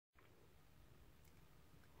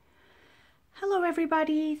Hello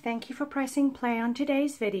everybody, thank you for pressing play on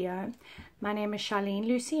today's video. My name is Charlene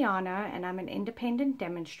Luciano and I'm an independent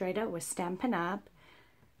demonstrator with Stampin Up.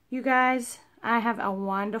 You guys, I have a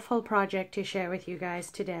wonderful project to share with you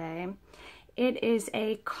guys today. It is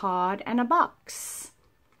a card and a box.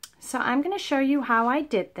 So I'm going to show you how I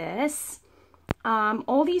did this.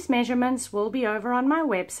 All these measurements will be over on my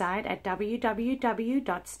website at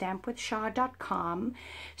www.stampwithshar.com.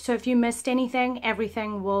 So if you missed anything,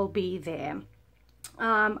 everything will be there.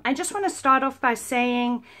 I just want to start off by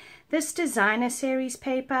saying this designer series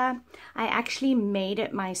paper, I actually made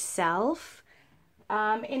it myself.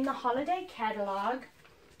 In the holiday catalog,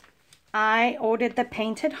 I ordered the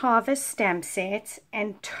Painted Harvest stamp set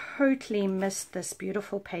and totally missed this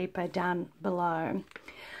beautiful paper down below.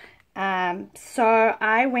 So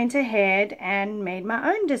I went ahead and made my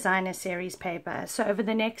own designer series paper. So over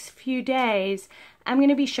the next few days, I'm going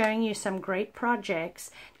to be showing you some great projects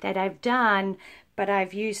that I've done, but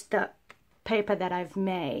I've used the paper that I've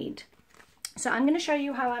made. So I'm going to show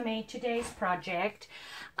you how I made today's project.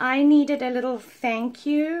 I needed a little thank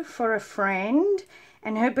you for a friend,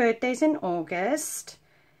 and her birthday's in August.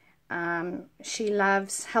 She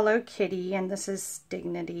loves Hello Kitty, and this is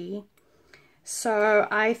Dignity. So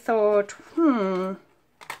I thought,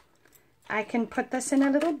 I can put this in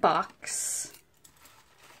a little box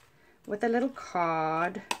with a little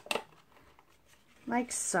card,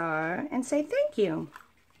 like so, and say thank you.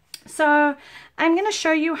 So I'm going to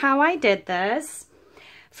show you how I did this.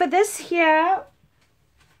 For this here,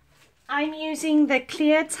 I'm using the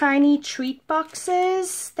clear tiny treat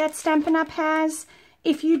boxes that Stampin' Up! Has.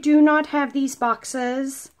 If you do not have these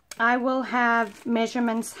boxes, I will have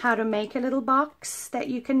measurements how to make a little box that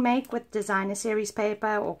you can make with designer series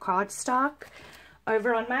paper or cardstock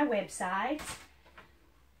over on my website.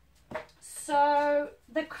 So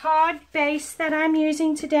the card base that I'm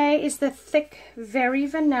using today is the thick Very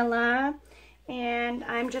Vanilla, and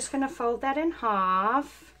I'm just going to fold that in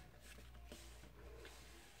half.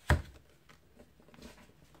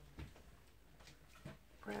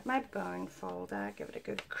 Grab my bone folder, give it a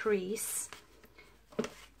good crease.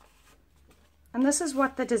 And this is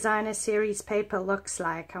what the designer series paper looks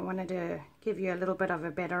like. I wanted to give you a little bit of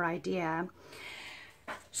a better idea.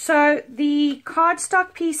 So the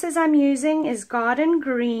cardstock pieces I'm using is Garden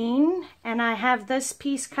Green, and I have this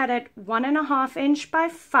piece cut at 1.5 inch by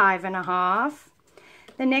 5.5.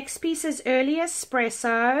 The next piece is Early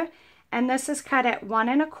Espresso, and this is cut at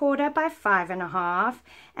 1.25 by 5.5.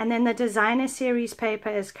 And then the designer series paper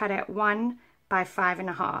is cut at 1 by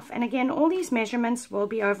 5.5. And again, all these measurements will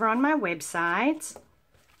be over on my website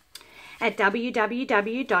at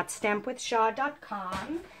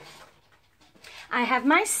www.stampwithshar.com. I have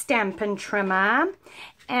my Stampin' trimmer,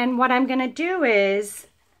 and what I'm going to do is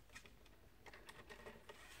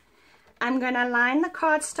I'm going to line the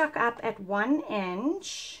cardstock up at 1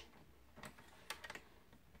 inch,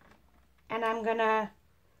 and I'm going to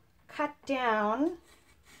cut down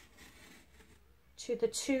to the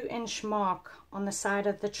 2 inch mark on the side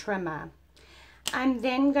of the trimmer. I'm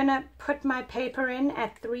then going to put my paper in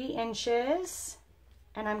at 3 inches,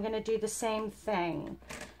 and I'm going to do the same thing.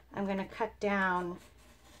 I'm going to cut down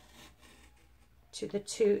to the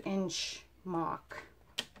 2 inch mark.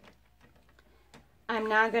 I'm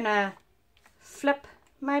now going to flip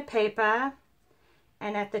my paper,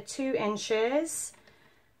 and at the 2 inches,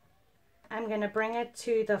 I'm going to bring it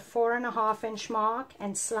to the 4.5 inch mark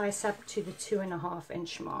and slice up to the 2.5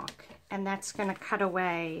 inch mark. And that's going to cut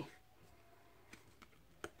away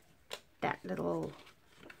that little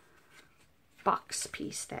box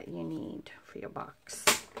piece that you need for your box.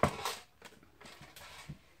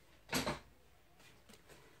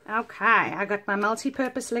 Okay, I got my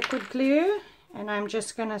multi-purpose liquid glue, and I'm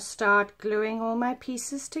just going to start gluing all my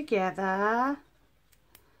pieces together.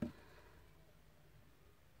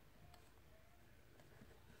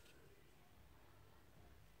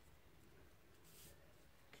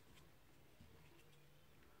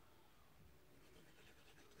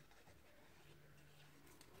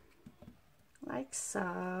 Like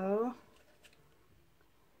so.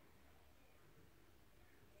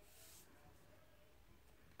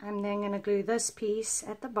 I'm then going to glue this piece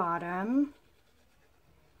at the bottom.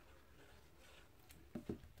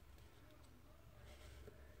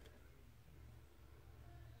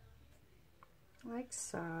 Like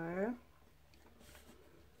so.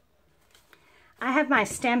 I have my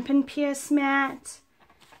Stampin' Pierce mat,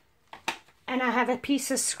 and I have a piece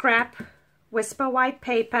of scrap Whisper white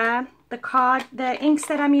paper. The inks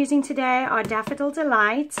that I'm using today are Daffodil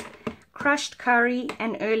Delight, Crushed Curry,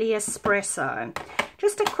 and Early Espresso.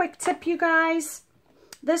 Just a quick tip, you guys.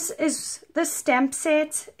 This stamp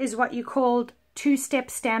set is what you called two-step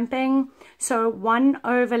stamping, so one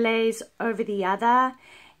overlays over the other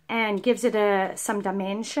and gives it some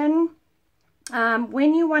dimension.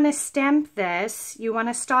 When you want to stamp this, you want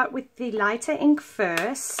to start with the lighter ink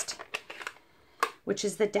first, which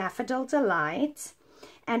is the Daffodil Delight,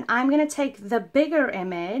 and I'm going to take the bigger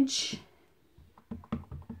image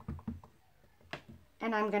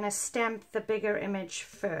and I'm going to stamp the bigger image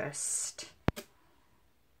first.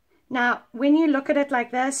 Now, when you look at it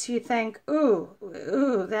like this, you think, ooh,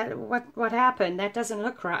 that what happened? That doesn't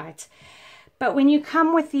look right. But when you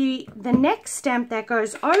come with the next stamp that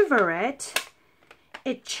goes over it,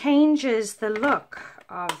 it changes the look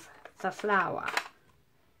of the flower.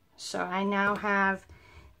 So I now have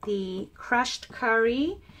the crushed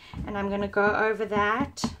curry, and I'm going to go over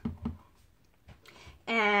that.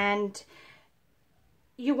 And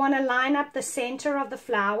you want to line up the center of the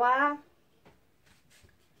flower. I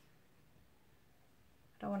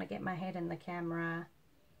don't want to get my head in the camera.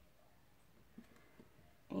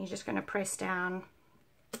 And you're just going to press down.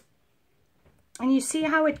 And you see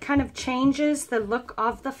how it kind of changes the look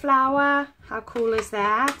of the flower? How cool is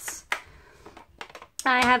that?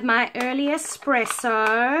 I have my early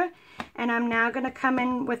espresso, and I'm now going to come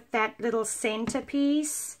in with that little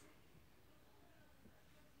centerpiece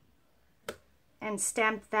and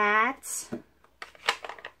stamp that.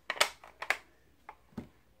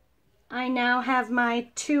 I now have my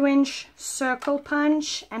 2-inch circle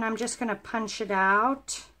punch, and I'm just going to punch it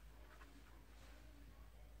out.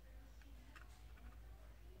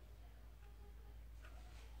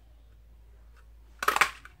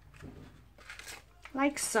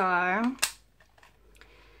 Like so.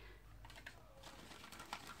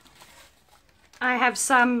 I have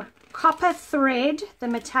some copper thread, the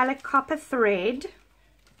metallic copper thread.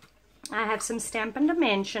 I have some Stampin'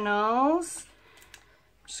 Dimensionals.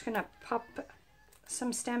 I'm just going to pop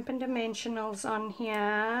some Stampin' Dimensionals on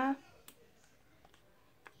here.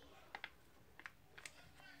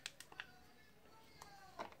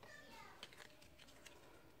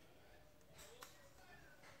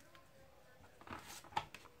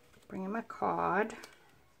 Bring in my card.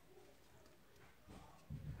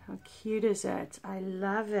 How cute is it? I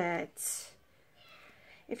love it.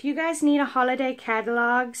 If you guys need a holiday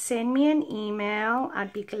catalog, send me an email.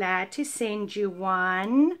 I'd be glad to send you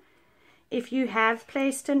one. If you have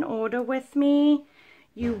placed an order with me,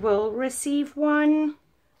 you will receive one.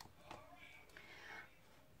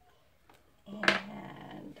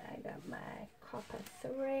 And I got my copper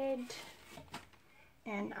thread.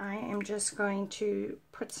 And I am just going to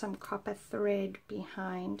put some copper thread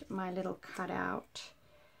behind my little cutout.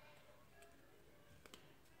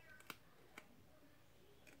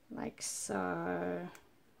 Like so.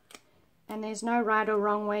 And there's no right or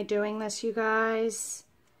wrong way doing this, you guys.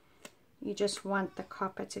 You just want the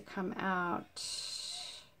copper to come out.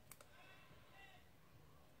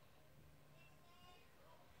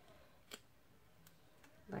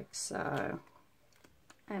 Like so.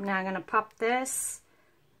 I'm now going to pop this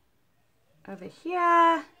over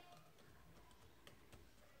here.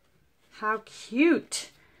 How cute.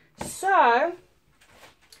 So,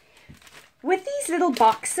 with these little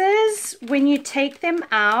boxes, when you take them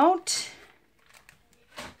out,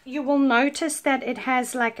 you will notice that it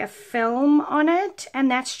has like a film on it, and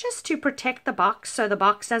that's just to protect the box so the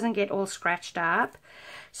box doesn't get all scratched up.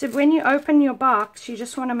 So when you open your box, you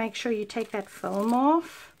just want to make sure you take that film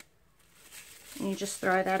off. And you just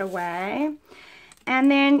throw that away.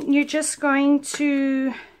 And then you're just going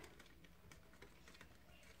to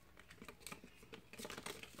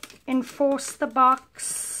enforce the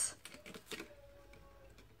box.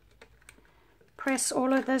 Press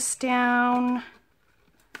all of this down.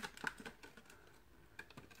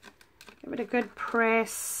 Give it a good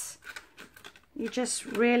press. You just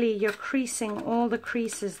really, you're creasing all the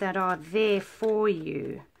creases that are there for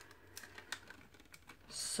you.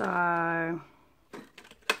 So,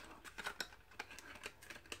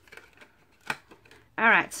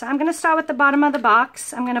 alright, so I'm going to start with the bottom of the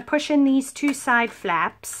box. I'm going to push in these two side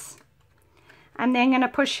flaps. I'm then going to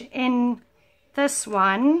push in this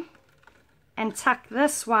one and tuck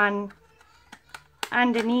this one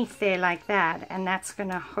underneath there like that, and that's going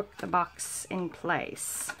to hook the box in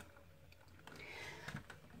place.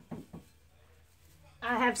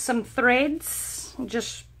 I have some threads,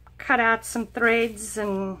 just cut out some threads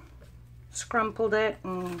and scrumpled it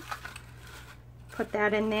and put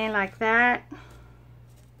that in there like that.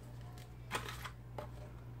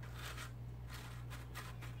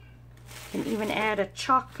 You can even add a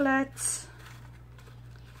chocolate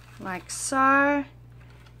like so.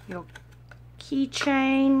 Your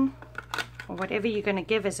keychain or whatever you're going to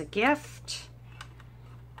give as a gift.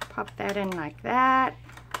 Pop that in like that.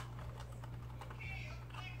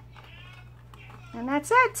 And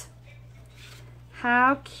that's it.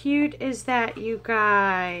 How cute is that, you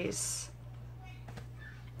guys?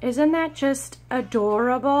 Isn't that just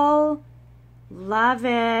adorable? Love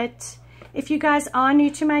it. If you guys are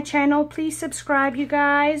new to my channel, please subscribe, you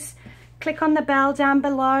guys. Click on the bell down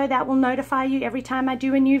below. That will notify you every time I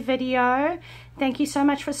do a new video. Thank you so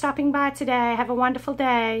much for stopping by today. Have a wonderful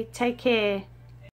day. Take care.